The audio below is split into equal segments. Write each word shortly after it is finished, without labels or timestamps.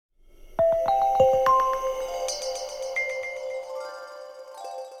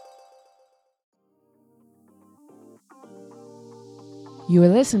You are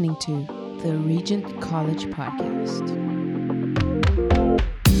listening to the Regent College Podcast.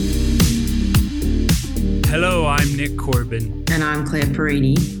 Hello, I'm Nick Corbin. And I'm Claire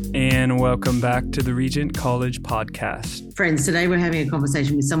Perini. And welcome back to the Regent College Podcast. Friends, today we're having a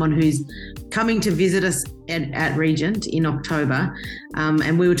conversation with someone who's coming to visit us at Regent in October.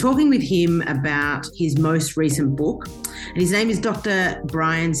 And we were talking with him about his most recent book. And his name is Dr.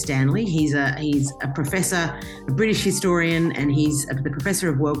 Brian Stanley. He's a professor, a British historian, and he's the professor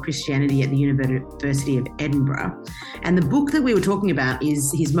of world Christianity at the University of Edinburgh. And the book that we were talking about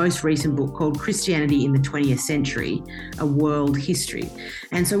is his most recent book called Christianity in the 20th Century, A World History.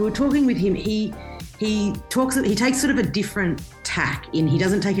 And so we were talking with him. He takes sort of a different tack in. He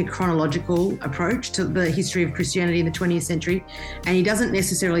doesn't take a chronological approach to the history of Christianity in the 20th century, and he doesn't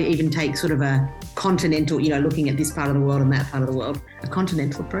necessarily even take sort of a continental, looking at this part of the world and that part of the world, a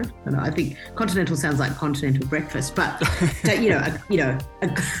continental approach. I think continental sounds like continental breakfast, but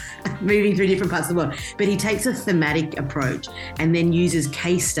moving through different parts of the world. But he takes a thematic approach and then uses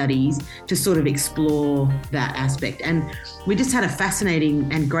case studies to sort of explore that aspect. And we just had a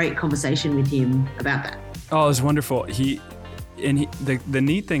fascinating and great conversation with him about that. Oh, it was wonderful. The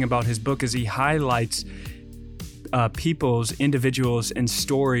neat thing about his book is he highlights individuals, and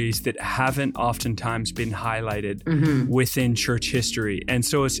stories that haven't oftentimes been highlighted within church history. And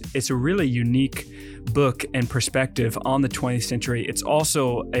so it's a really unique book and perspective on the 20th century. It's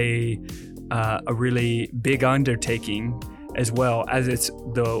also a really big undertaking, as well as it's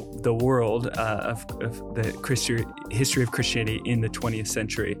the world of the history of Christianity in the 20th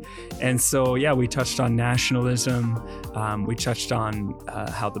century. And so, we touched on nationalism. We touched on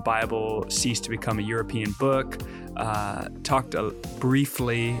how the Bible ceased to become a European book. Talked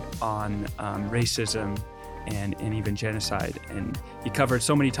briefly on racism and even genocide. And he covered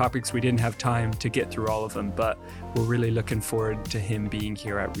so many topics we didn't have time to get through all of them, but we're really looking forward to him being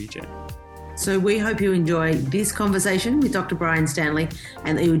here at Regent. So we hope you enjoy this conversation with Dr. Brian Stanley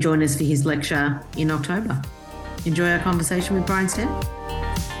and that you'll join us for his lecture in October. Enjoy our conversation with Brian Stanley.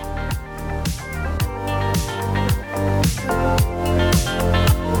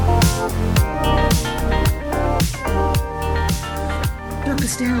 Dr.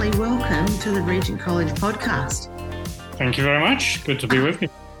 Stanley, welcome to the Regent College Podcast. Thank you very much. Good to be with you.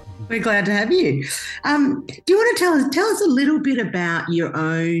 We're glad to have you. Do you want to tell us a little bit about your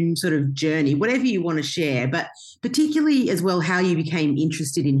own sort of journey, whatever you want to share, but particularly as well how you became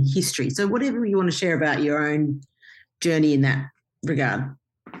interested in history? So whatever you want to share about your own journey in that regard.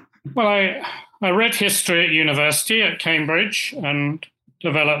 Well, I read history at university at Cambridge and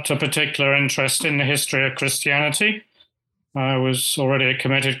developed a particular interest in the history of Christianity. I was already a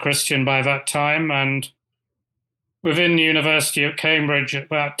committed Christian by that time, and within the University of Cambridge at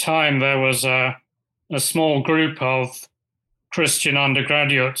that time, there was a small group of Christian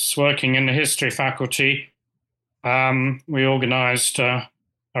undergraduates working in the history faculty. We organised a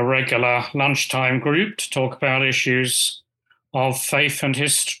regular lunchtime group to talk about issues of faith and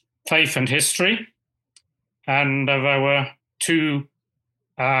history. And there were two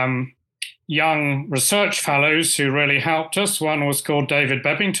young research fellows who really helped us. One was called David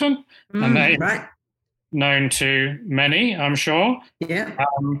Bebbington, right. Known to many, I'm sure. Yeah.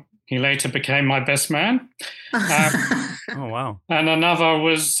 He later became my best man. Oh, wow. And another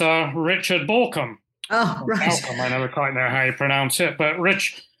was Richard Bauckham. Oh, right. Bauckham, I never quite know how you pronounce it. But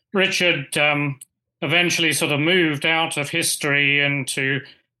Richard eventually sort of moved out of history into,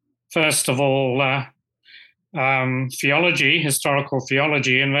 first of all, theology, historical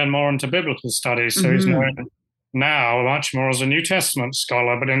theology, and then more into biblical studies. So he's known now much more as a New Testament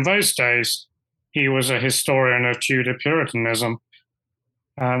scholar. But in those days, he was a historian of Tudor Puritanism.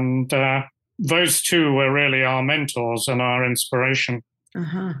 And those two were really our mentors and our inspiration.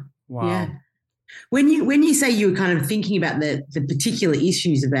 Uh-huh. Wow. Yeah. When you say you were kind of thinking about the particular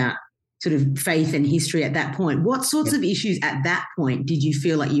issues about sort of faith and history at that point, what sorts of issues at that point did you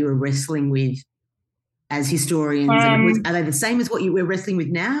feel like you were wrestling with as historians? Are they the same as what you were wrestling with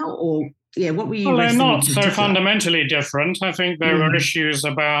now? Or, what were you wrestling with? Well, they're not so fundamentally different. I think there were issues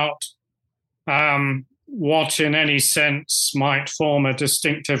about what in any sense might form a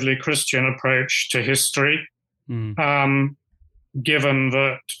distinctively Christian approach to history, given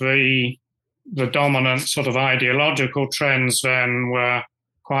that the dominant sort of ideological trends then were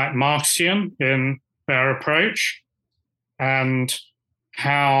quite Marxian in their approach. And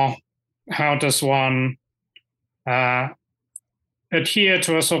how does one adhere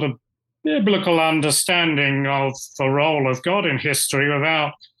to a sort of biblical understanding of the role of God in history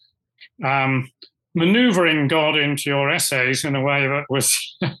without maneuvering God into your essays in a way that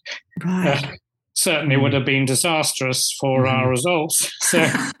was certainly would have been disastrous for our results.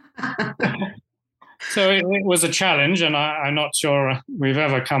 So it was a challenge, and I'm not sure we've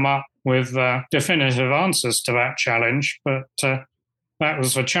ever come up with definitive answers to that challenge, but that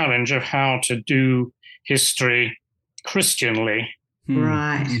was the challenge of how to do history Christianly.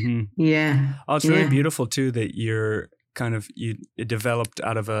 Right. Mm-hmm. Yeah. Oh, it's really beautiful too that you developed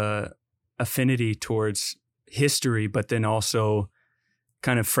out of a affinity towards history, but then also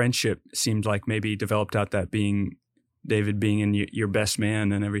kind of friendship seemed like maybe developed out that being David being in your best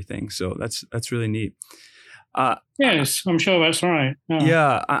man and everything. So that's really neat. Yes, I'm sure that's right.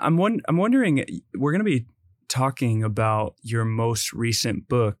 Yeah, I'm wondering, we're going to be talking about your most recent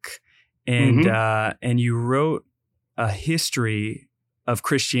book, and you wrote a history of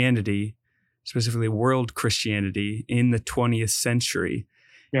Christianity, specifically world Christianity in the 20th century.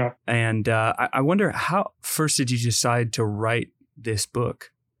 Yeah. And I wonder, how first did you decide to write this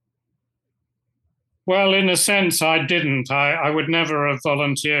book? Well, in a sense, I didn't. I would never have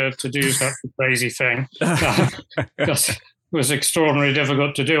volunteered to do such a crazy thing. Because it was extraordinarily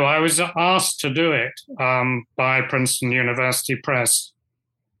difficult to do. I was asked to do it by Princeton University Press.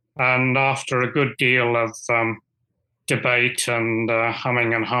 And after a good deal of debate and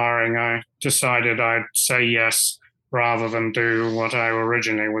humming and hawing, I decided I'd say yes rather than do what I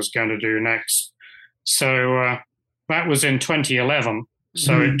originally was going to do next. So that was in 2011.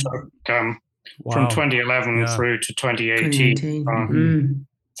 So it took from 2011 through to 2018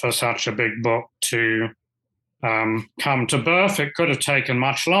 for such a big book to come to birth. It could have taken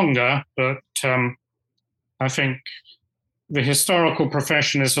much longer, but I think the historical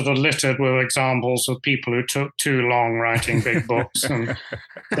profession is sort of littered with examples of people who took too long writing big books. And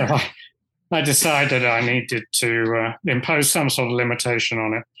so I decided I needed to impose some sort of limitation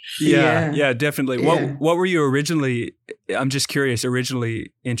on it. Yeah, definitely. Yeah. What were you originally, I'm just curious,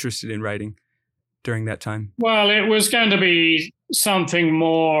 interested in writing during that time? Well, it was going to be something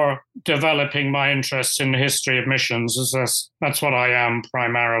more developing my interest in the history of missions, as that's what I am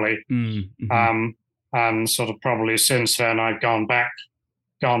primarily. And sort of probably since then I've gone back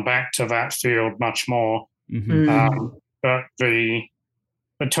to that field much more. But the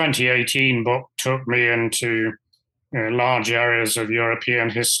 2018 book took me into large areas of European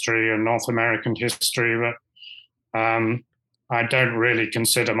history and North American history that I don't really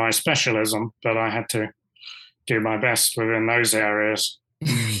consider my specialism, but I had to do my best within those areas.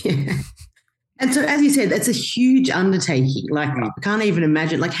 Yeah. And so, as you said, that's a huge undertaking. Like, I can't even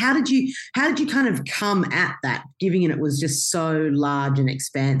imagine. Like, how did you kind of come at that, given it was just so large and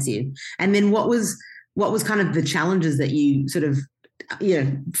expansive? And then what was kind of the challenges that you sort of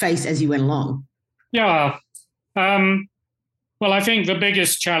faced as you went along? Yeah. Well, I think the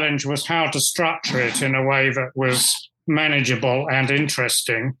biggest challenge was how to structure it in a way that was manageable and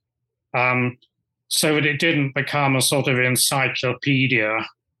interesting, so that it didn't become a sort of encyclopedia,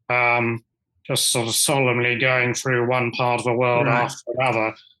 just sort of solemnly going through one part of the world after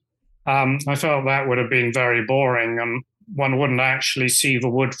another. I felt that would have been very boring and one wouldn't actually see the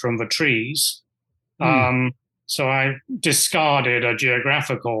wood from the trees. So I discarded a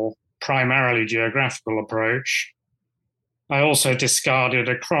primarily geographical approach. I also discarded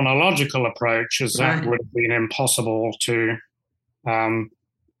a chronological approach, as that would have been impossible to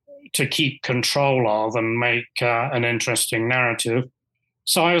keep control of and make an interesting narrative.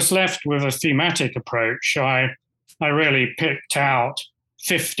 So I was left with a thematic approach. I really picked out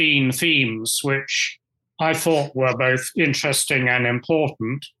 15 themes which I thought were both interesting and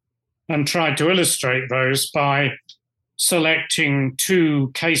important, and tried to illustrate those by selecting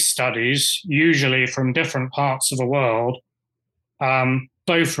 2 case studies, usually from different parts of the world,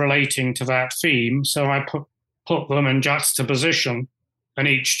 both relating to that theme. So I put them in juxtaposition, and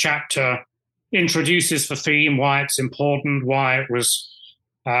each chapter introduces the theme, why it's important, why it was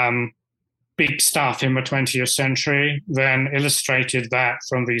big stuff in the 20th century, then illustrated that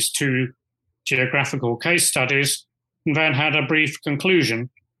from these 2 geographical case studies, and then had a brief conclusion.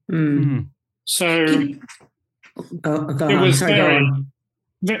 So it was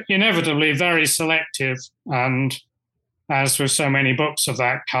inevitably very selective, and as with so many books of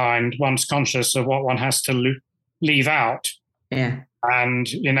that kind, one's conscious of what one has to leave out. Yeah. And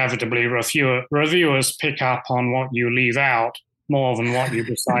inevitably reviewers pick up on what you leave out more than what you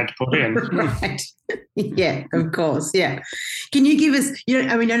decide to put in. Right. Yeah, of course. Yeah. Can you give us, you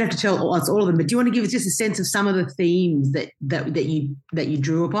don't have to tell us all of them, but do you want to give us just a sense of some of the themes that you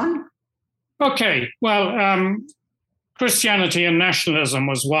drew upon? Okay. Well, Christianity and nationalism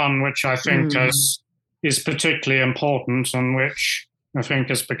was one which I think is particularly important, and which I think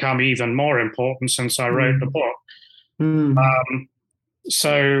has become even more important since I wrote the book.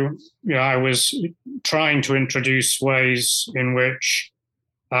 I was trying to introduce ways in which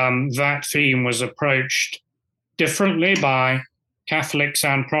that theme was approached differently by Catholics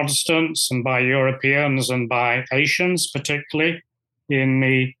and Protestants, and by Europeans and by Asians, particularly in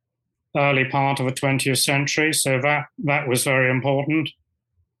the early part of the 20th century. So that was very important.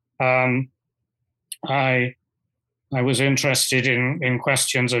 I was interested in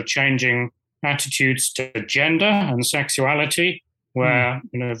questions of changing attitudes to gender and sexuality, where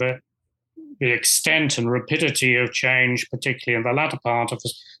the extent and rapidity of change, particularly in the latter part of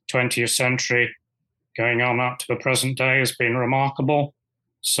the 20th century, going on up to the present day, has been remarkable.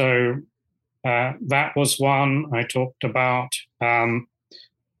 So that was one. I talked about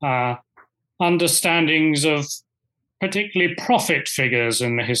understandings of particularly prophet figures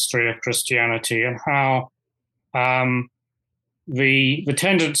in the history of Christianity, and how the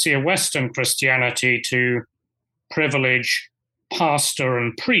tendency of Western Christianity to privilege pastor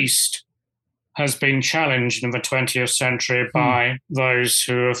and priest has been challenged in the 20th century by those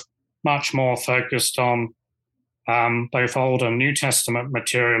who have much more focused on both Old and New Testament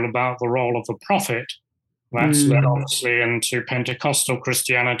material about the role of the prophet. That's led obviously into Pentecostal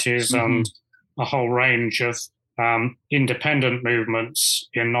Christianities and a whole range of independent movements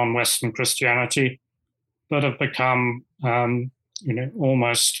in non-Western Christianity that have become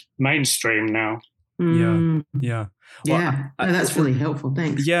almost mainstream now. Yeah. Well, that's really helpful.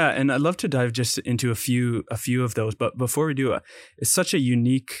 Thanks. Yeah, and I'd love to dive just into a few of those. But before we do, it's such a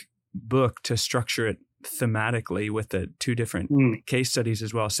unique book to structure it thematically with the two different case studies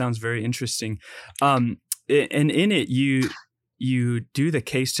as well. Sounds very interesting. And in it, you do the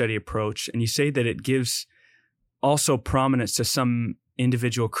case study approach, and you say that it gives also prominence to some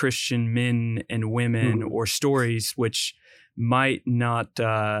individual Christian men and women or stories which might not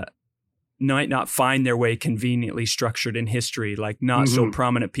find their way conveniently structured in history, like not so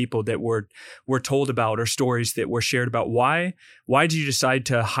prominent people that we're told about, or stories that were shared about. Why did you decide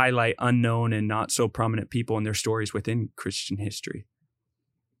to highlight unknown and not so prominent people and their stories within Christian history?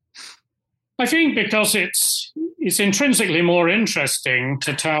 I think because it's intrinsically more interesting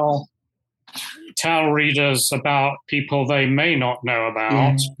to tell readers about people they may not know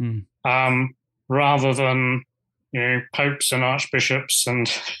about, rather than popes and archbishops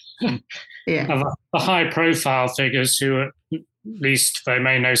and the high-profile figures who at least they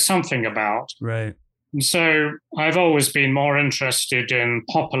may know something about. Right. And so I've always been more interested in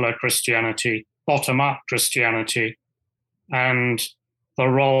popular Christianity, bottom-up Christianity, and the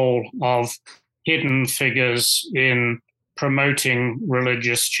role of hidden figures in promoting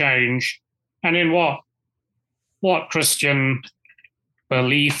religious change, and in what Christian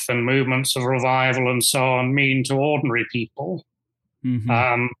belief and movements of revival and so on mean to ordinary people,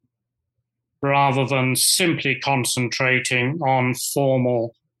 rather than simply concentrating on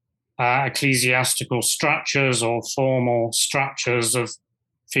formal ecclesiastical structures or formal structures of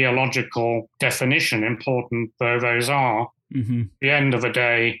theological definition, important though those are. At the end of the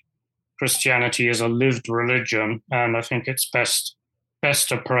day, Christianity is a lived religion, and I think it's best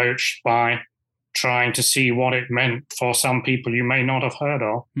approached by trying to see what it meant for some people you may not have heard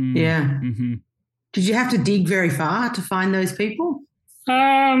of. Yeah. Did you have to dig very far to find those people?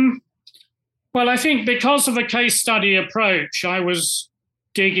 Well, I think because of the case study approach, I was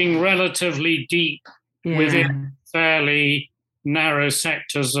digging relatively deep within fairly narrow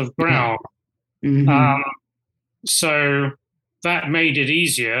sectors of ground. So that made it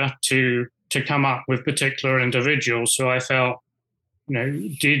easier to come up with particular individuals who I felt,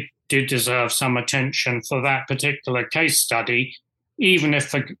 did deserve some attention for that particular case study, even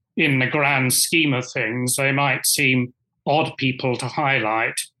if in the grand scheme of things they might seem odd people to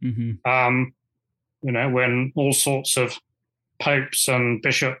highlight. When all sorts of popes and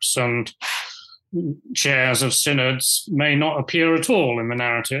bishops and chairs of synods may not appear at all in the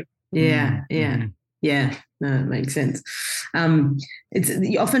narrative. No, it makes sense.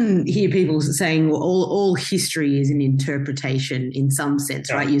 You often hear people saying, well, all history is an interpretation in some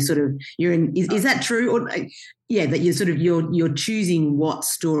sense, right? Is that true? Or that you're choosing what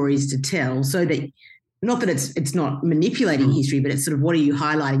stories to tell, so that not that it's not manipulating history, but it's sort of what are you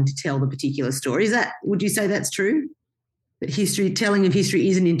highlighting to tell the particular story? Would you say that's true? That telling of history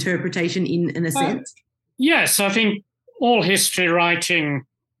is an interpretation in a sense? Yes, I think all history writing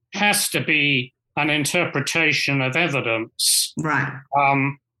has to be an interpretation of evidence. Right.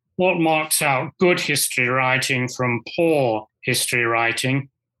 What marks out good history writing from poor history writing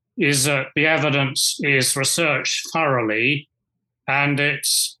is that the evidence is researched thoroughly and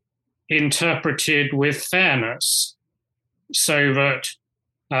it's interpreted with fairness, so that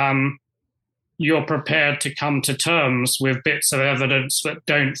you're prepared to come to terms with bits of evidence that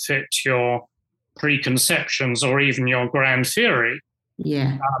don't fit your preconceptions or even your grand theory.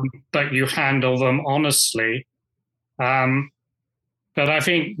 Yeah. But you handle them honestly. But I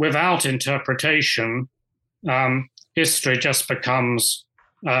think without interpretation, history just becomes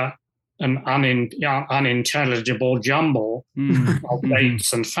an unintelligible jumble of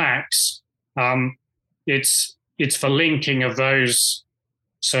dates and facts. It's the linking of those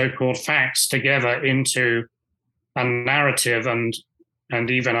so-called facts together into a narrative and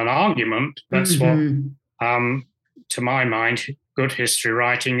even an argument. That's what, to my mind, good history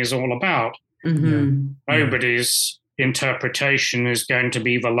writing is all about. Nobody's interpretation is going to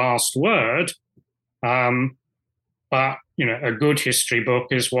be the last word. But, a good history book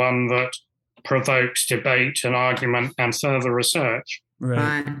is one that provokes debate and argument and further research.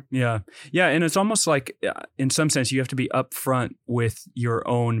 Right. Yeah. Yeah. And it's almost like, in some sense, you have to be upfront with your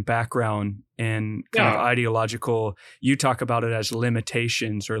own background and kind of ideological. You talk about it as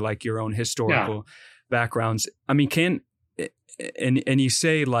limitations or like your own historical backgrounds. I mean, and you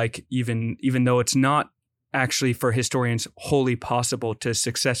say like, even though it's not actually for historians wholly possible to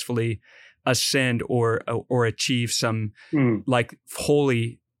successfully ascend or achieve some like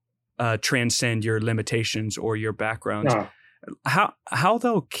wholly transcend your limitations or your backgrounds. How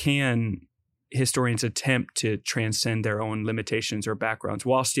though can historians attempt to transcend their own limitations or backgrounds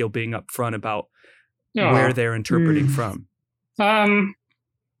while still being upfront about where they're interpreting from?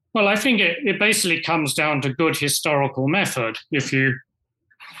 Well, I think it basically comes down to good historical method. If you've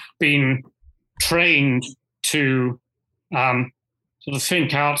been trained to sort of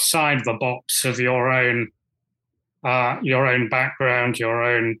think outside the box of your own background, your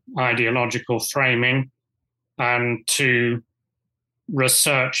own ideological framing, and to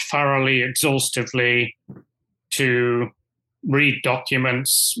research thoroughly, exhaustively, to read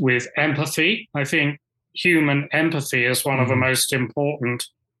documents with empathy. I think human empathy is one of the most important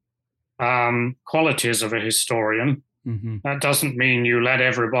qualities of a historian. That doesn't mean you let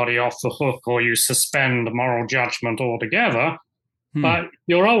everybody off the hook or you suspend moral judgment altogether, but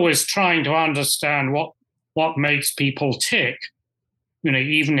you're always trying to understand what makes people tick.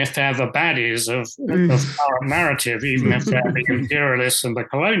 Even if they're the baddies of current narrative, even if they're the imperialists and the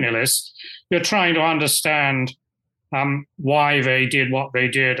colonialists, you're trying to understand why they did what they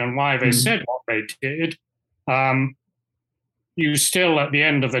did and why they said what they did. You still, at the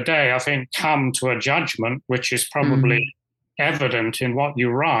end of the day, I think, come to a judgment which is probably evident in what you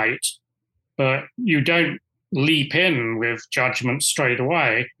write, but you don't leap in with judgment straight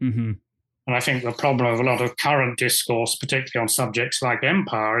away. And I think the problem of a lot of current discourse, particularly on subjects like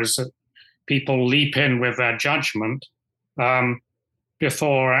empire, is that people leap in with their judgment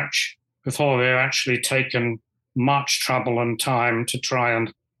before they've actually taken much trouble and time to try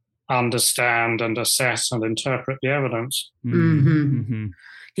and understand and assess and interpret the evidence. Yeah,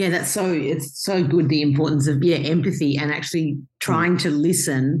 it's so good, the importance of empathy and actually trying to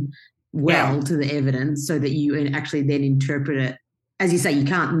listen well to the evidence so that you actually then interpret it. As you say, you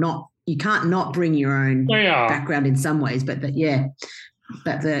can't not bring your own background in some ways, but the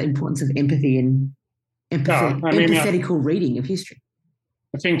importance of empathy and empathetical reading of history.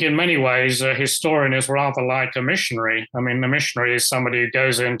 I think in many ways a historian is rather like a missionary. I mean, the missionary is somebody who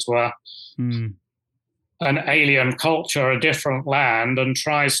goes into an alien culture, a different land, and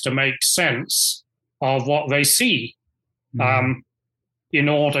tries to make sense of what they see in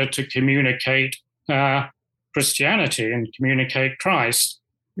order to communicate Christianity and communicate Christ.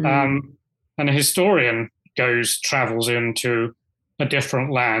 And a historian travels into a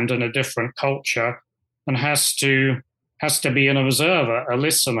different land and a different culture and has to be an observer, a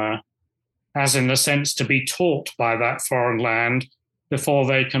listener, as in the sense to be taught by that foreign land before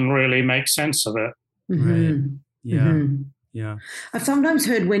they can really make sense of it. Right. Yeah. Yeah. I've sometimes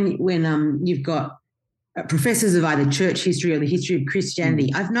heard when you've got professors of either church history or the history of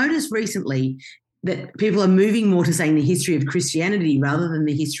Christianity, I've noticed recently that people are moving more to saying the history of Christianity rather than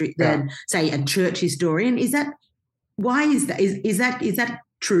than say a church historian. Why is that? Is that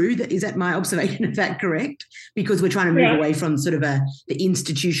true? Is that my observation of that correct? Because we're trying to move away from sort of the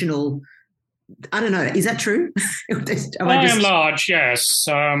institutional. I don't know. Is that true? By and large, yes.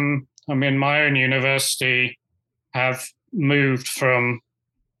 I mean, my own university have moved from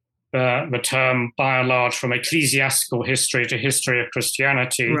the term, by and large, from ecclesiastical history to history of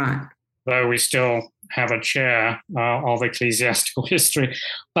Christianity. Right. Though we still have a chair of ecclesiastical history.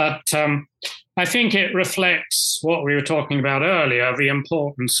 But I think it reflects what we were talking about earlier, the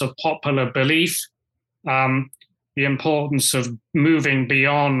importance of popular belief, the importance of moving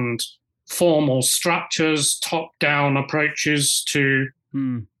beyond formal structures, top-down approaches to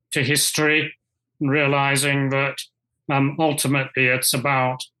history, and realizing that ultimately it's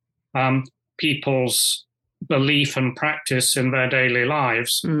about people's belief and practice in their daily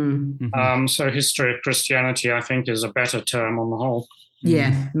lives. So history of Christianity, I think, is a better term on the whole.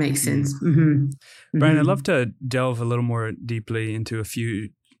 Yeah, makes sense. Brian, I'd love to delve a little more deeply into a few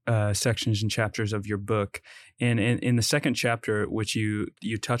sections and chapters of your book. And in the second chapter, which you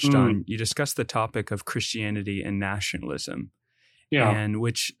touched on, you discussed the topic of Christianity and nationalism. Yeah. And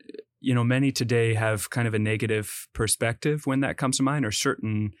which, many today have kind of a negative perspective when that comes to mind, or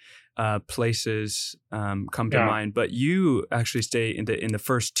certain places come to mind. But you actually stay in the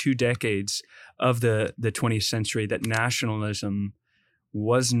first 2 decades of the 20th century that nationalism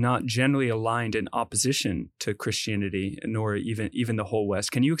was not generally aligned in opposition to Christianity, nor even the whole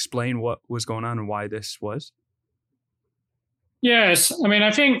West. Can you explain what was going on and why this was? Yes, I mean,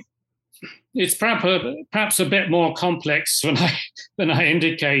 I think it's perhaps a bit more complex than I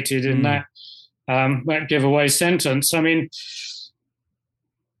indicated in that giveaway sentence. I mean,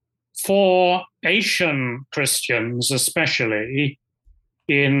 for Asian Christians, especially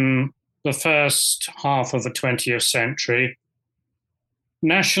in the first half of the 20th century,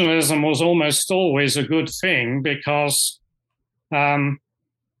 nationalism was almost always a good thing, because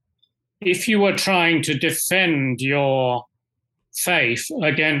if you were trying to defend your faith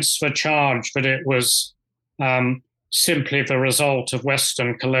against the charge that it was simply the result of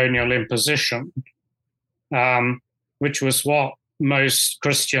Western colonial imposition, which was what most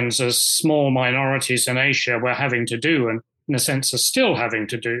Christians as small minorities in Asia were having to do, and in a sense are still having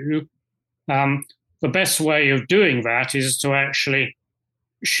to do, the best way of doing that is to actually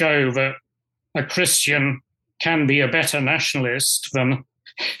show that a Christian can be a better nationalist than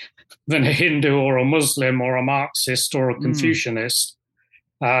a Hindu or a Muslim or a Marxist or a Confucianist.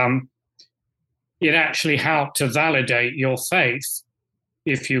 It actually helped to validate your faith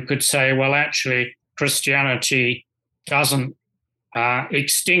if you could say, well, actually, Christianity doesn't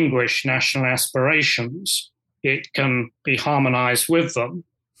extinguish national aspirations. It can be harmonized with them.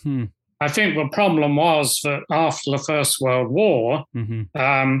 I think the problem was that after the First World War,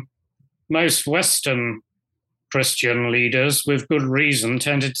 most Western Christian leaders, with good reason,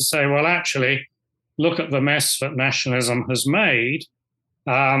 tended to say, well, actually, look at the mess that nationalism has made.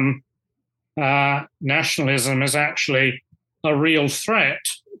 Nationalism is actually a real threat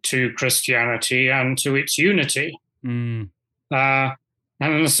to Christianity and to its unity. And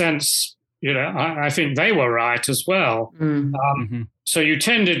in a sense, I think they were right as well. So you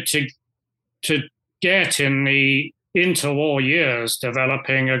tended to get in the interwar years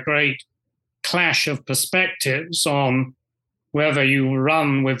developing a great clash of perspectives on whether you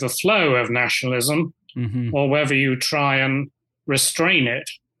run with the flow of nationalism or whether you try and restrain it.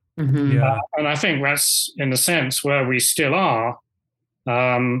 And I think that's, in a sense, where we still are.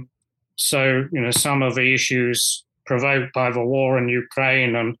 So, some of the issues provoked by the war in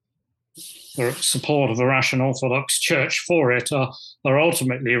Ukraine and the support of the Russian Orthodox Church for it are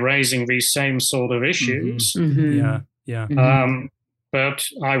ultimately raising these same sort of issues. But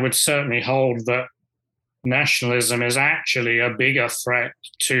I would certainly hold that nationalism is actually a bigger threat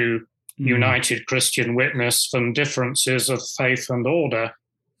to united Christian witness than differences of faith and order,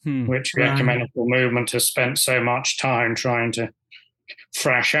 which the ecumenical movement has spent so much time trying to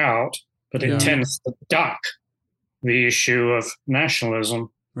thrash out, but it tends to duck the issue of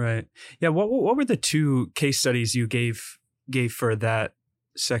nationalism. Right. Yeah. What were the 2 case studies you gave for that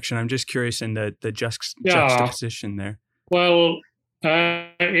section? I'm just curious in the juxtaposition there. Well,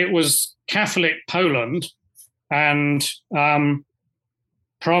 it was Catholic Poland and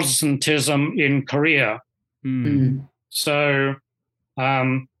Protestantism in Korea. So,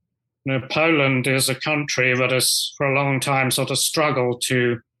 Poland is a country that has for a long time sort of struggled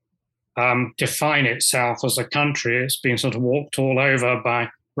to define itself as a country. It's been sort of walked all over by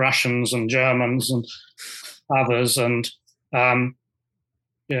Russians and Germans and others, and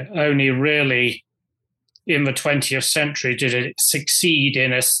only really in the 20th century did it succeed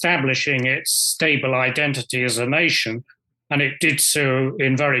in establishing its stable identity as a nation, and it did so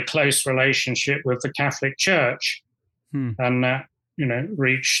in very close relationship with the Catholic Church, and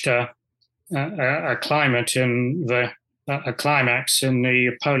reached a climax in the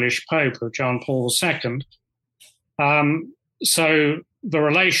Polish Pope of John Paul II. So the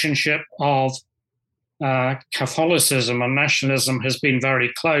relationship of Catholicism and nationalism has been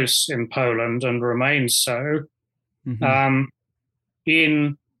very close in Poland and remains so.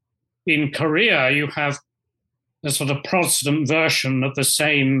 In Korea, you have a sort of Protestant version of the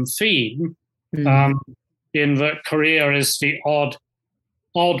same theme, in that Korea is the odd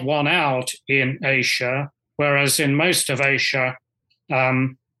one out in Asia, whereas in most of Asia,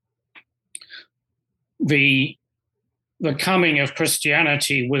 the coming of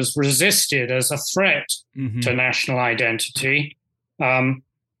Christianity was resisted as a threat to national identity.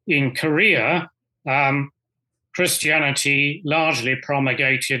 In Korea, Christianity, largely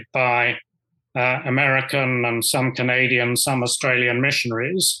promulgated by American and some Canadian, some Australian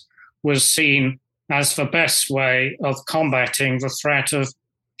missionaries, was seen as the best way of combating the threat of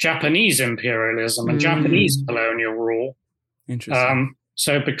Japanese imperialism and Japanese colonial rule. Interesting.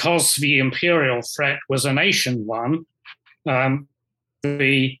 So because the imperial threat was a nation one,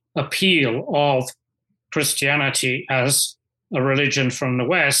 the appeal of Christianity as a religion from the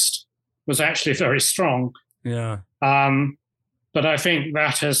West was actually very strong. Yeah. But I think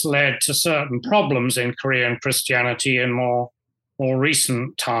that has led to certain problems in Korean Christianity in more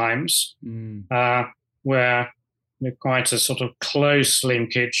recent times, where there's quite a sort of close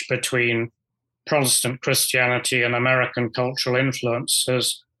linkage between Protestant Christianity and American cultural influence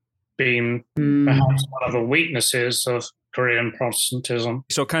has been perhaps one of the weaknesses of Korean Protestantism.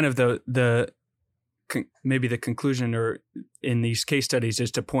 So kind of maybe the conclusion or in these case studies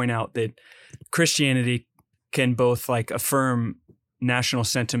is to point out that Christianity can both like affirm national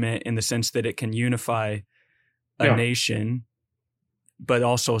sentiment in the sense that it can unify a nation, but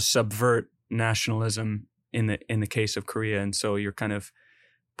also subvert nationalism in the case of Korea. And so you're kind of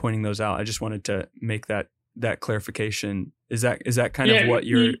pointing those out. I just wanted to make that clarification. Is that kind of what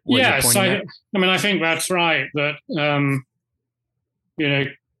you're pointing at? I mean, I think that's right. That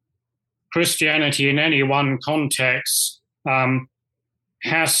Christianity in any one context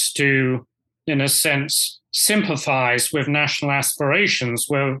has to, in a sense, sympathize with national aspirations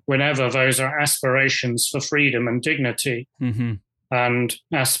whenever those are aspirations for freedom and dignity and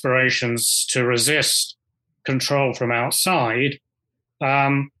aspirations to resist control from outside.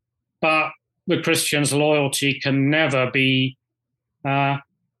 But the Christian's loyalty can never be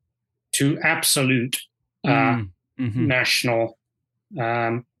to absolute national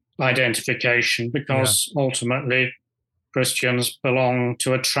identification, because ultimately Christians belong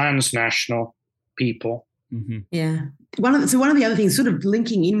to a transnational people. Yeah. One of the other things, sort of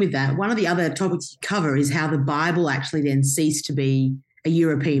linking in with that, one of the other topics you cover is how the Bible actually then ceased to be a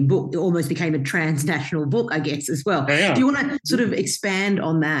European book. It almost became a transnational book, I guess, as well. Yeah. Do you want to sort of expand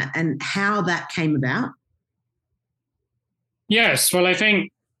on that and how that came about? Yes. Well, I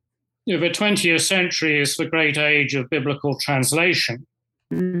think the 20th century is the great age of biblical translation.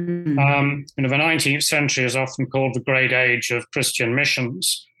 The 19th century is often called the great age of Christian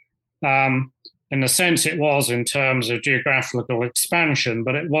missions. In the sense it was in terms of geographical expansion,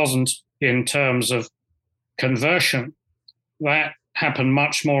 but it wasn't in terms of conversion. That happened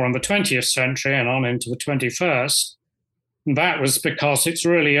much more in the 20th century and on into the 21st. And that was because it's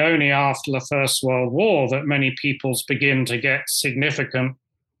really only after the First World War that many peoples begin to get significant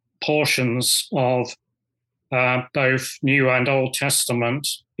portions of both New and Old Testament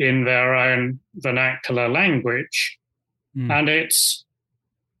in their own vernacular language. And it's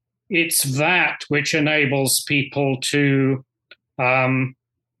that which enables people to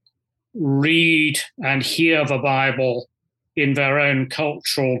read and hear the Bible in their own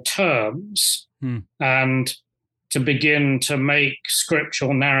cultural terms and to begin to make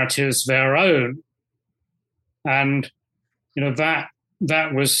scriptural narratives their own. And,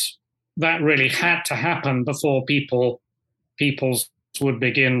 that really had to happen before peoples would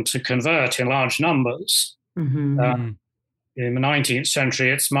begin to convert in large numbers. In the 19th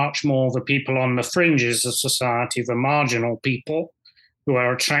century, it's much more the people on the fringes of society, the marginal people, who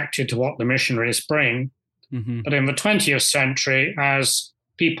are attracted to what the missionaries bring. But in the 20th century, as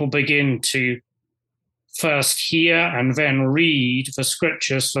people begin to first hear and then read the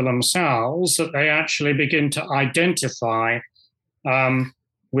scriptures for themselves, that they actually begin to identify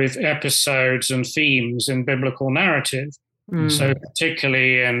with episodes and themes in biblical narrative. So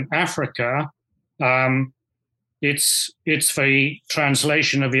particularly in Africa, it's the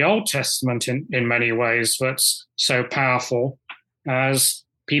translation of the Old Testament in many ways that's so powerful, as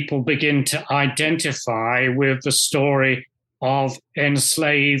people begin to identify with the story of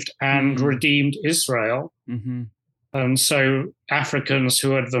enslaved and redeemed Israel. And so Africans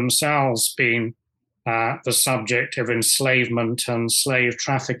who had themselves been the subject of enslavement and slave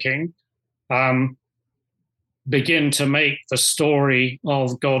trafficking begin to make the story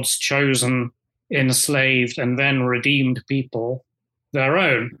of God's chosen enslaved and then redeemed people their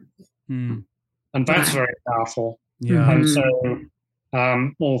own. And that's very powerful. And so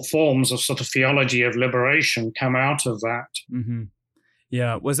all forms of sort of theology of liberation come out of that.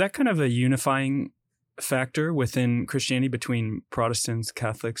 Yeah. Was that kind of a unifying factor within Christianity between Protestants,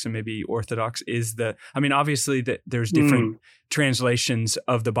 Catholics, and maybe Orthodox is obviously that there's different translations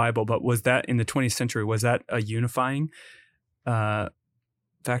of the Bible, but was that in the 20th century, was that a unifying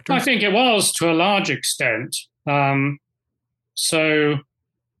factor? I think it was to a large extent. So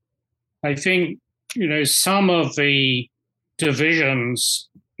I think, some of the divisions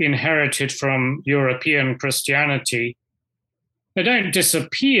inherited from European Christianity, they don't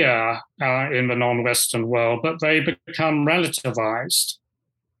disappear in the non-Western world, but they become relativized.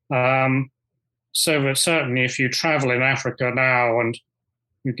 So that certainly if you travel in Africa now and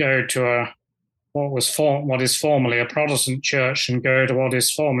you go to what is formerly a Protestant church and go to what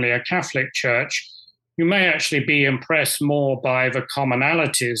is formerly a Catholic church, you may actually be impressed more by the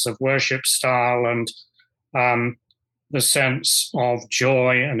commonalities of worship style and the sense of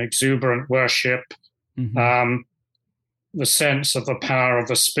joy and exuberant worship, the sense of the power of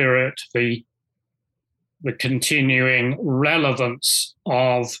the Spirit, the continuing relevance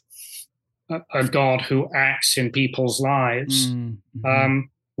of a God who acts in people's lives,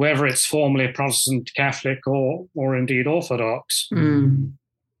 whether it's formerly Protestant, Catholic, or indeed Orthodox.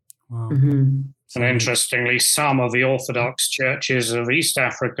 Wow. And interestingly, some of the Orthodox churches of East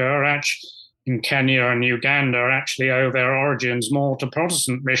Africa are actually, in Kenya and Uganda, actually owe their origins more to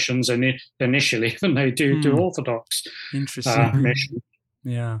Protestant missions initially than they do to Orthodox missions.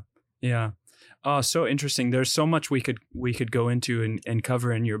 Yeah. Oh, so interesting. There's so much we could go into and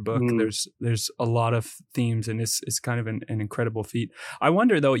cover in your book. There's a lot of themes, and it's kind of an incredible feat. I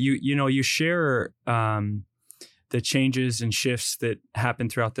wonder though, you share the changes and shifts that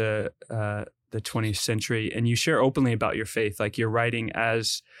happened throughout the 20th century, and you share openly about your faith, like you're writing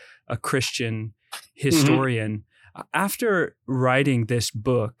as a Christian historian. After writing this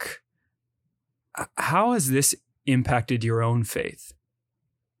book, how has this impacted your own faith?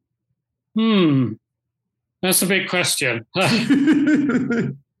 That's a big question. I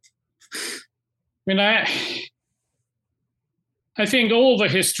think all the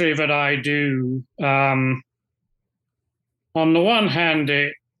history that I do, on the one hand,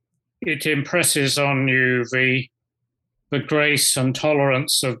 it impresses on you the grace and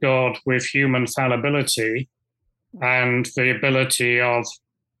tolerance of God with human fallibility and the ability of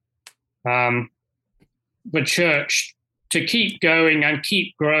the church to keep going and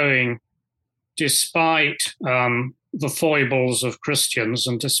keep growing despite the foibles of Christians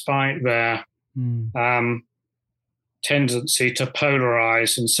and despite their tendency to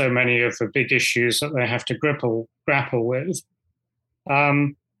polarize in so many of the big issues that they have to grapple with.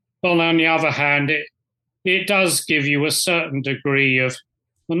 But on the other hand, it does give you a certain degree of,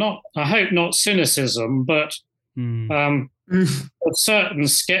 I hope not cynicism, but a certain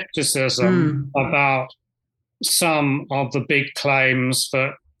skepticism about some of the big claims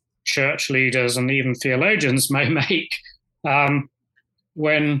that church leaders and even theologians may make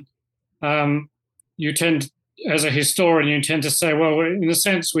when you tend, as a historian, you tend to say, well, in a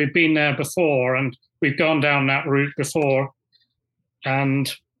sense, we've been there before and we've gone down that route before,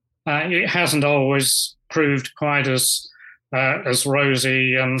 and it hasn't always proved quite as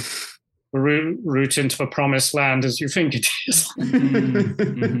rosy and the route into the promised land as you think it is.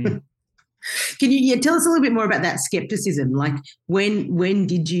 Can you tell us a little bit more about that skepticism? Like when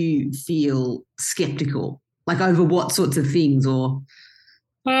did you feel skeptical? Like over what sorts of things? Or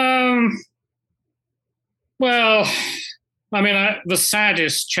well, the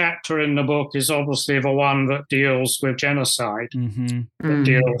saddest chapter in the book is obviously the one that deals with genocide, that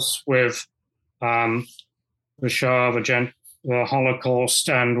deals with the Shoah, the Holocaust,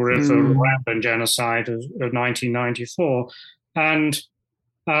 and with the Rwandan genocide of 1994. And,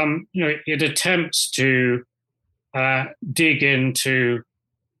 it attempts to dig into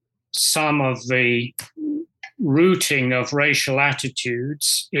some of the rooting of racial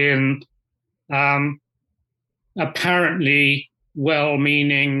attitudes in apparently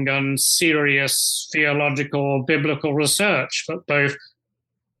well-meaning and serious theological biblical research that both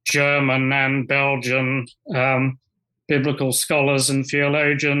German and Belgian biblical scholars and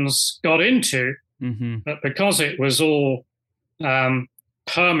theologians got into. But because it was all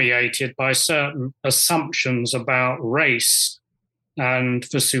permeated by certain assumptions about race and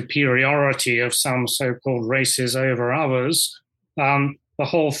the superiority of some so-called races over others, the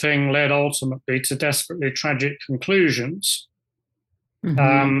whole thing led ultimately to desperately tragic conclusions.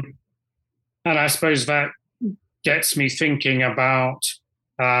 And I suppose that gets me thinking about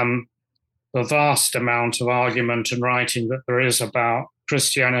the vast amount of argument and writing that there is about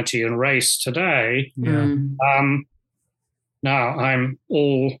Christianity and race today. Now, I'm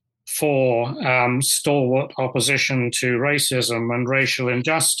all for stalwart opposition to racism and racial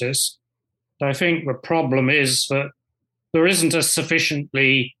injustice, I think the problem is that there isn't a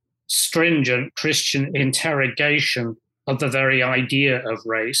sufficiently stringent Christian interrogation of the very idea of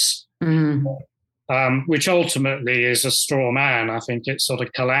race, which ultimately is a straw man. I think it sort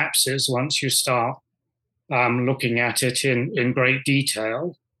of collapses once you start looking at it in great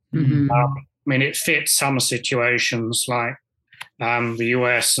detail. I mean, it fits some situations like the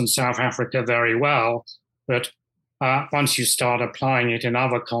US and South Africa very well, but once you start applying it in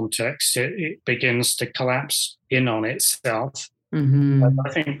other contexts, it begins to collapse in on itself. I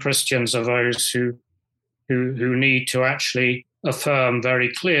think Christians are those who need to actually affirm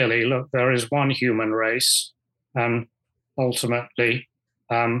very clearly, look, there is one human race, and ultimately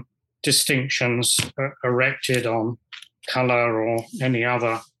distinctions erected on color or any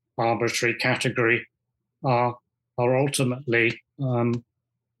other arbitrary category are ultimately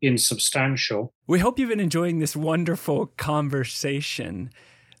insubstantial. We hope you've been enjoying this wonderful conversation.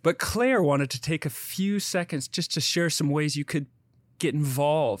 But Claire wanted to take a few seconds just to share some ways you could get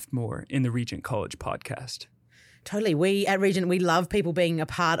involved more in the Regent College podcast. Totally. We at Regent, we love people being a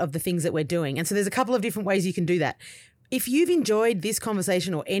part of the things that we're doing. And so there's a couple of different ways you can do that. If you've enjoyed this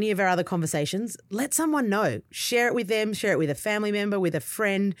conversation or any of our other conversations, let someone know. Share it with them, share it with a family member, with a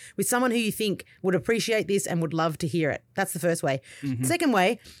friend, with someone who you think would appreciate this and would love to hear it. That's the first way. Second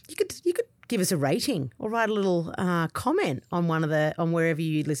way, you could give us a rating or write a little comment on on wherever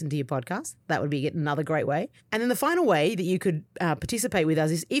you listen to your podcast. That would be another great way. And then the final way that you could participate with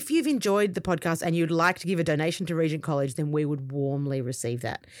us is if you've enjoyed the podcast and you'd like to give a donation to Regent College, then we would warmly receive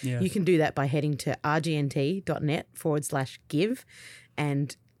that. Yeah. You can do that by heading to rgnt.net/give.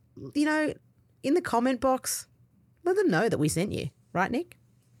 And, in the comment box, let them know that we sent you. Right, Nick?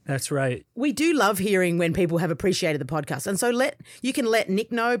 That's right. We do love hearing when people have appreciated the podcast. And so you can let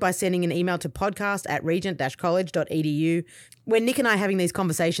Nick know by sending an email to podcast@regent-college.edu. When Nick and I are having these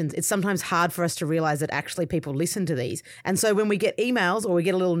conversations, it's sometimes hard for us to realise that actually people listen to these. And so when we get emails or we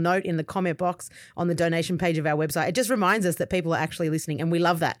get a little note in the comment box on the donation page of our website, it just reminds us that people are actually listening, and we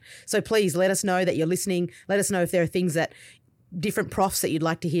love that. So please let us know that you're listening. Let us know if there are things different profs that you'd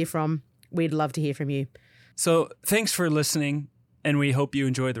like to hear from. We'd love to hear from you. So thanks for listening. And we hope you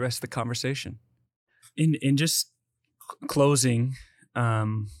enjoy the rest of the conversation. In just closing,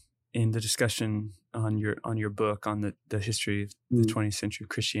 in the discussion on your book on the history of the 20th century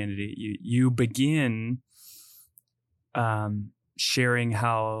Christianity, you begin sharing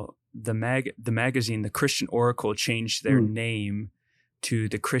how the magazine, the Christian Oracle, changed their name to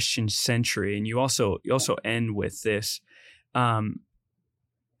the Christian Century, and you also end with this, and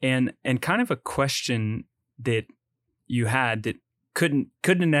kind of a question that you had that couldn't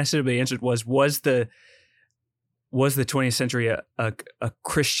necessarily be answered was the 20th century a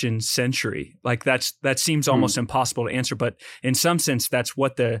Christian century? Like that seems almost impossible to answer, but in some sense that's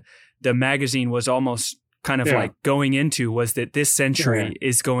what the magazine was almost kind of like going into, was that this century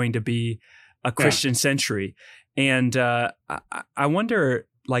is going to be a Christian century. And I wonder,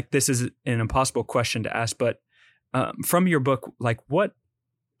 like, this is an impossible question to ask, but from your book, like, what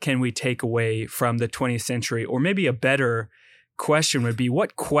can we take away from the 20th century? Or maybe a better question would be,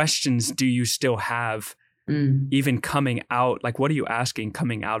 what questions do you still have even coming out? Like, what are you asking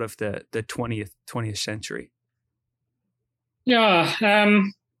coming out of the 20th century? Yeah.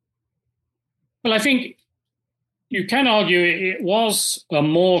 Well, I think you can argue it was a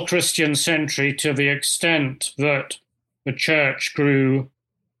more Christian century to the extent that the church grew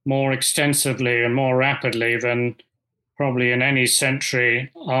more extensively and more rapidly than probably in any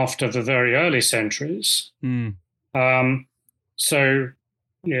century after the very early centuries. So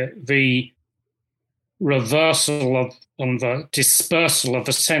the reversal and the dispersal of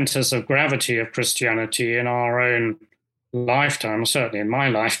the centers of gravity of Christianity in our own lifetime, certainly in my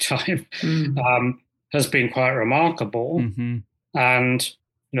lifetime, has been quite remarkable. And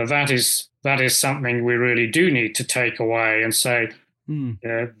that is something we really do need to take away and say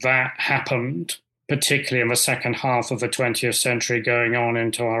that happened, particularly in the second half of the 20th century going on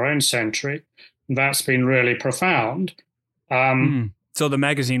into our own century. That's been really profound. So the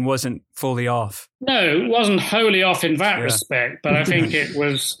magazine wasn't fully off. No, it wasn't wholly off in that respect, but I think it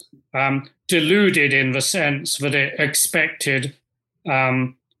was deluded in the sense that it expected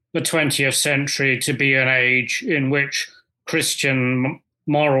the 20th century to be an age in which Christian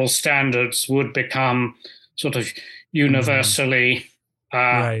moral standards would become sort of universally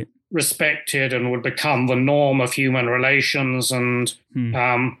respected and would become the norm of human relations, and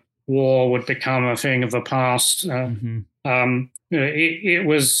war would become a thing of the past. It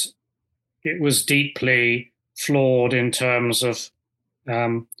was deeply flawed in terms of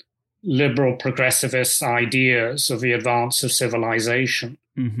liberal progressivist ideas of the advance of civilization.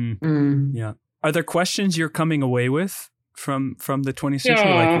 Yeah. Are there questions you're coming away with from the 20th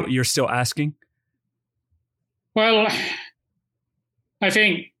century, like you're still asking? Well, I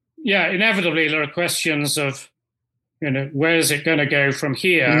think, inevitably there are questions of, where is it going to go from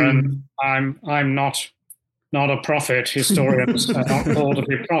here? And I'm not a prophet. Historians are not called to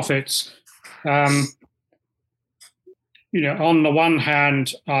be prophets. On the one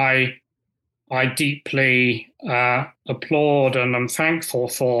hand, I deeply applaud and am thankful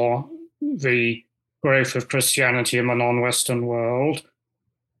for the growth of Christianity in the non-Western world.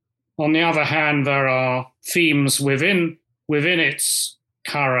 On the other hand, there are themes within its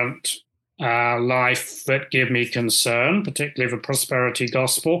current life that give me concern, particularly the prosperity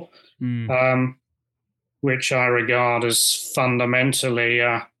gospel, which I regard as fundamentally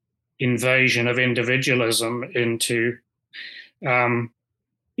an invasion of individualism into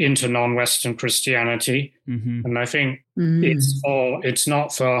non-Western Christianity. And I think it's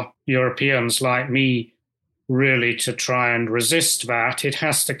not for Europeans like me really to try and resist that. It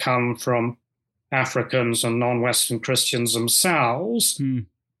has to come from Africans and non-Western Christians themselves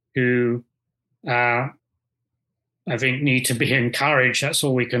who I think need to be encouraged. That's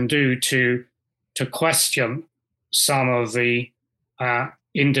all we can do to question some of the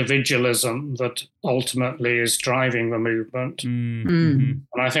individualism that ultimately is driving the movement. And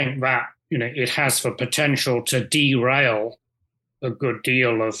I think that, it has the potential to derail a good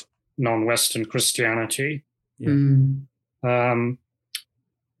deal of non-Western Christianity. And we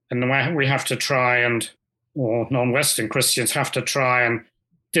have to try or non-Western Christians have to try and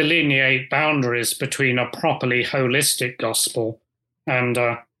delineate boundaries between a properly holistic gospel and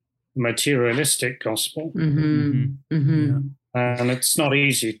a materialistic gospel. And it's not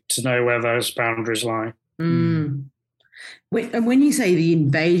easy to know where those boundaries lie. And when you say the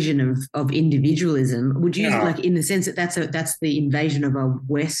invasion of individualism, would you like in the sense that that's the invasion of a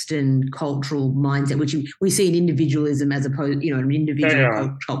Western cultural mindset, which we see in individualism as opposed, an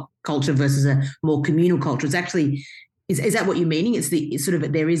individual culture versus a more communal culture? It's actually is that what you're meaning? It's sort of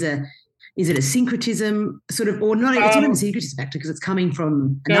is it a syncretism sort of, or not? It's not even a syncretism factor because it's coming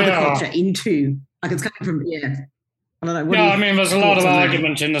from another culture into it's coming from I don't know. There's a lot of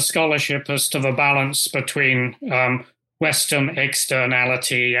argument in the scholarship as to the balance between Western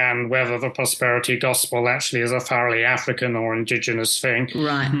externality and whether the prosperity gospel actually is a thoroughly African or indigenous thing.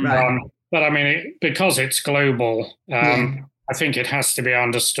 Right. But because it's global, I think it has to be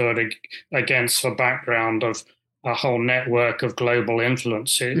understood against the background of a whole network of global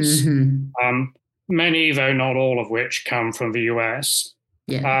influences, many, though not all of which, come from the US.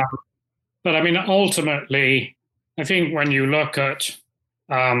 But ultimately, I think when you look at,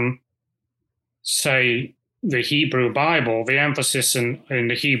 say, the Hebrew Bible, the emphasis in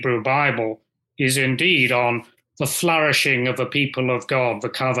the Hebrew Bible is indeed on the flourishing of the people of God, the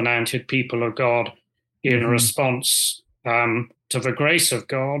covenanted people of God, in response to the grace of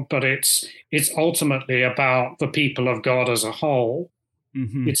God. But it's ultimately about the people of God as a whole.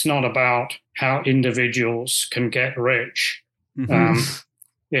 It's not about how individuals can get rich.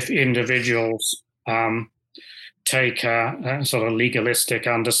 If individuals take a sort of legalistic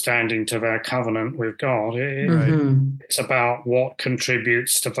understanding to their covenant with God. It's about what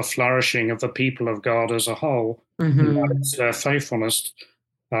contributes to the flourishing of the people of God as a whole. It's their faithfulness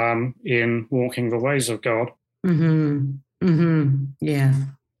in walking the ways of God. Yeah.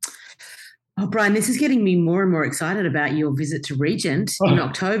 Oh, Brian, this is getting me more and more excited about your visit to Regent in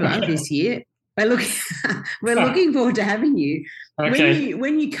October this year. We're looking forward to having you. Okay.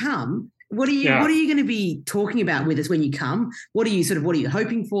 When you come, what are you going to be talking about with us when you come? What are you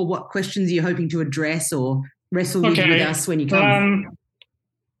hoping for? What questions are you hoping to address or wrestle with us when you come?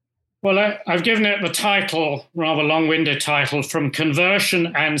 I've given it the title, rather long-winded title, From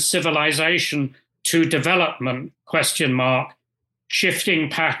Conversion and Civilization to Development, ? Shifting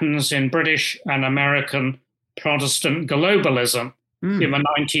Patterns in British and American Protestant Globalism in the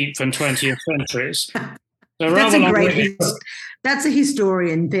 19th and 20th centuries. That's a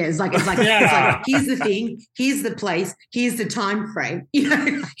historian thing. It's like here's the thing, here's the place, here's the time frame.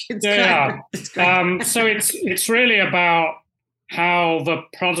 So it's really about how the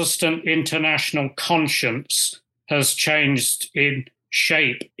Protestant international conscience has changed in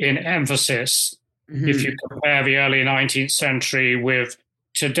shape, in emphasis, if you compare the early 19th century with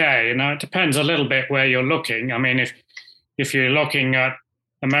today. Now, it depends a little bit where you're looking. If you're looking at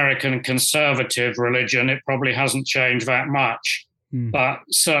American conservative religion, it probably hasn't changed that much. But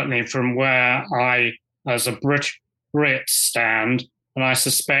certainly from where I, as a Brit, stand, and I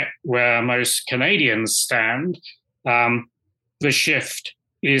suspect where most Canadians stand, the shift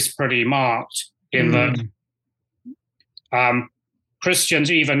is pretty marked in that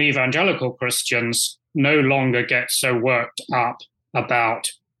Christians, even evangelical Christians, no longer get so worked up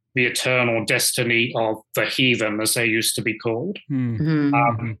about the eternal destiny of the heathen, as they used to be called.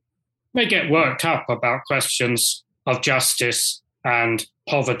 They get worked up about questions of justice and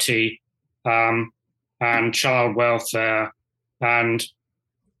poverty and child welfare and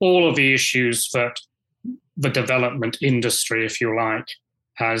all of the issues that the development industry, if you like,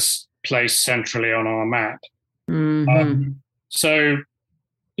 has placed centrally on our map. So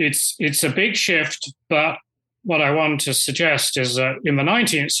it's a big shift, but what I want to suggest is that in the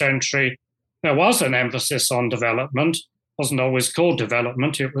 19th century, there was an emphasis on development. It wasn't always called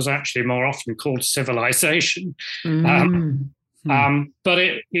development. It was actually more often called civilization. But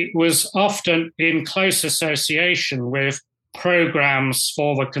it was often in close association with programs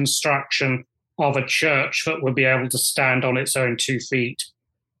for the construction of a church that would be able to stand on its own 2 feet.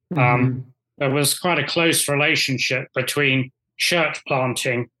 There was quite a close relationship between church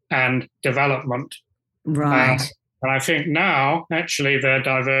planting and development. Right. And I think now, actually, they're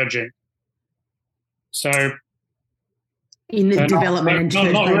diverging. So in the development and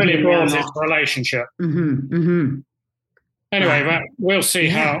church not really broad relationship. Anyway, we'll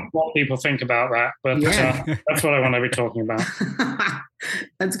see what people think about that. But that's what I want to be talking about.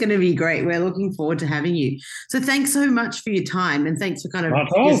 That's going to be great. We're looking forward to having you. So thanks so much for your time, and thanks for kind of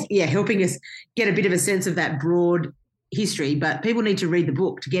helping us get a bit of a sense of that broad history. But people need to read the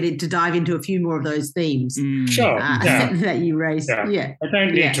book to dive into a few more of those themes. That you raised. I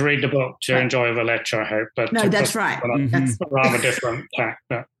don't need to read the book to enjoy the lecture, I hope. But no, that's right. That's a rather different tack.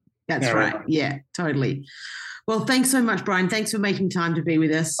 That's right. Yeah, totally. Well, thanks so much, Brian. Thanks for making time to be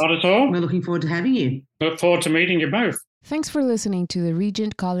with us. Not at all. We're looking forward to having you. Look forward to meeting you both. Thanks for listening to the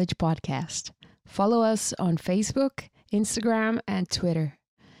Regent College podcast. Follow us on Facebook, Instagram, and Twitter.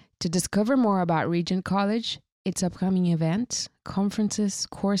 To discover more about Regent College, its upcoming events, conferences,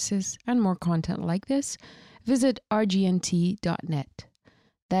 courses, and more content like this, visit rgnt.net.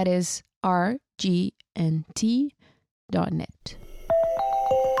 That is rgnt.net.